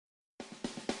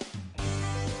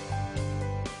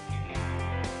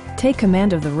Take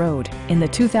command of the road in the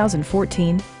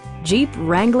 2014 Jeep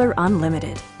Wrangler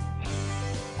Unlimited.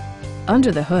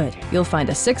 Under the hood, you'll find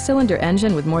a 6-cylinder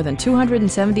engine with more than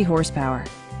 270 horsepower.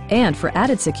 And for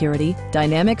added security,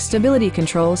 dynamic stability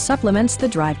control supplements the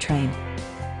drivetrain.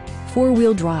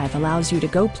 4-wheel drive allows you to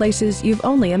go places you've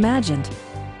only imagined.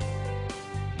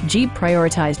 Jeep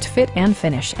prioritized fit and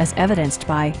finish as evidenced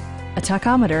by a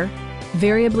tachometer,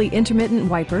 variably intermittent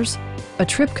wipers, a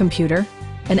trip computer,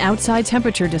 an outside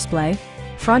temperature display,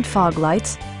 front fog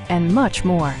lights, and much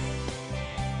more.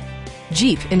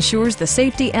 Jeep ensures the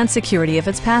safety and security of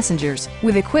its passengers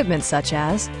with equipment such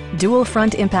as dual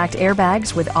front impact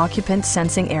airbags with occupant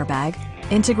sensing airbag,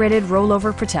 integrated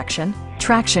rollover protection,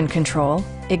 traction control,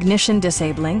 ignition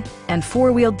disabling, and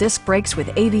 4-wheel disc brakes with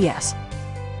ABS.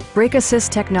 Brake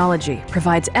Assist technology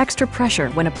provides extra pressure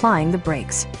when applying the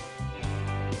brakes.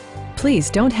 Please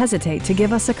don't hesitate to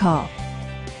give us a call.